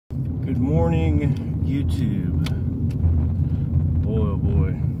Good morning, YouTube. Boy, oh boy.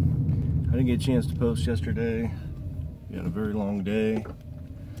 I didn't get a chance to post yesterday. We had a very long day.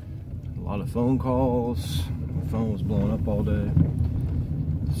 A lot of phone calls. My phone was blowing up all day.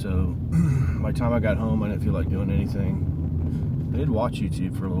 So, by the time I got home, I didn't feel like doing anything. I did watch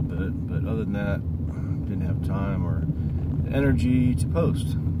YouTube for a little bit, but other than that, I didn't have time or energy to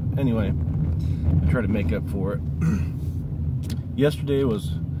post. Anyway, I tried to make up for it. Yesterday was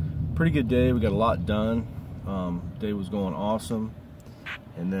a pretty good day. We got a lot done. Day was going awesome,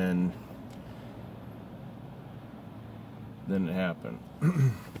 and then it happened.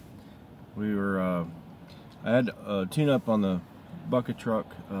 I had a tune-up on the bucket truck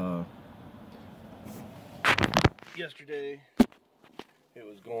yesterday. It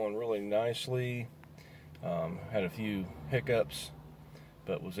was going really nicely. Had a few hiccups,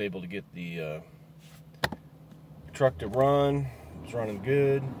 but was able to get the truck to run. It was running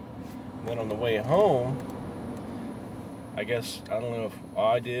good. And then on the way home, I guess, I don't know if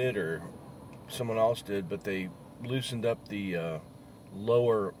I did or someone else did, but they loosened up the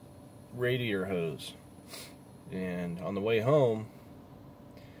lower radiator hose. And on the way home,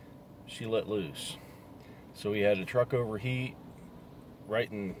 she let loose. So we had a truck overheat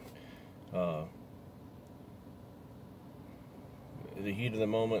right in the heat of the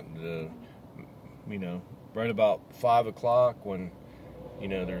moment, right about 5 o'clock when,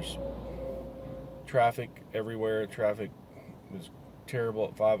 there's traffic everywhere. Traffic was terrible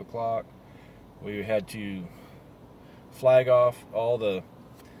at 5 o'clock. We had to flag off all the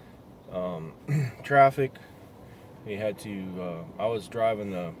traffic. We had to, I was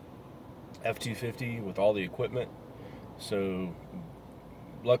driving the F-250 with all the equipment, so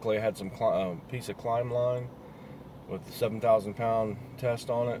luckily I had some piece of climb line with the 7,000-pound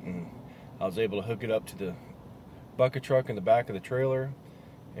test on it, and I was able to hook it up to the bucket truck in the back of the trailer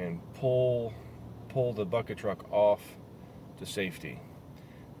and pull the bucket truck off to safety.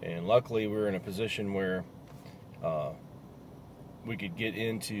 And luckily we were in a position where we could get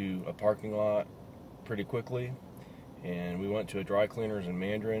into a parking lot pretty quickly, and we went to a dry cleaners in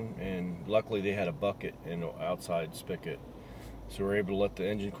Mandarin, and luckily they had a bucket and an outside spigot, so we were able to let the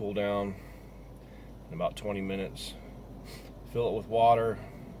engine cool down in about 20 minutes, fill it with water,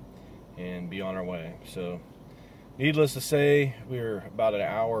 and be on our way. So needless to say, we were about an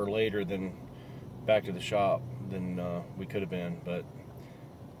hour later than back to the shop than we could have been, but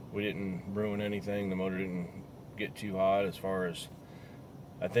we didn't ruin anything. The motor didn't get too hot. As far as,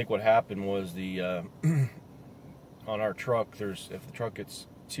 I think what happened was the on our truck, if the truck gets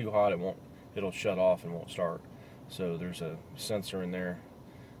too hot, it'll shut off and won't start. So there's a sensor in there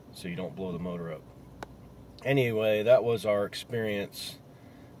so you don't blow the motor up. Anyway, that was our experience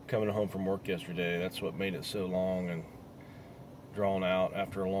coming home from work yesterday. That's what made it so long and drawn out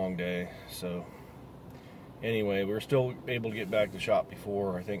after a long day. So anyway, we were still able to get back to the shop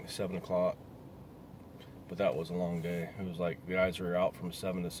before, I think, 7 o'clock. But that was a long day. It was like the guys were out from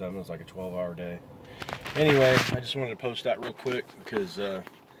 7 to 7. It was like a 12-hour day. Anyway, I just wanted to post that real quick because I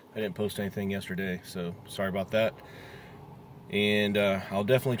didn't post anything yesterday. So sorry about that. And I'll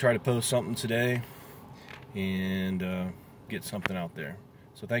definitely try to post something today and get something out there.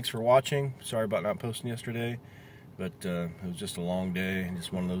 So thanks for watching. Sorry about not posting yesterday, but it was just a long day and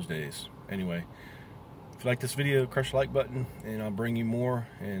just one of those days. Anyway, if you like this video, crush the like button, and I'll bring you more,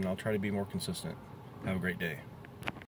 and I'll try to be more consistent. Have a great day.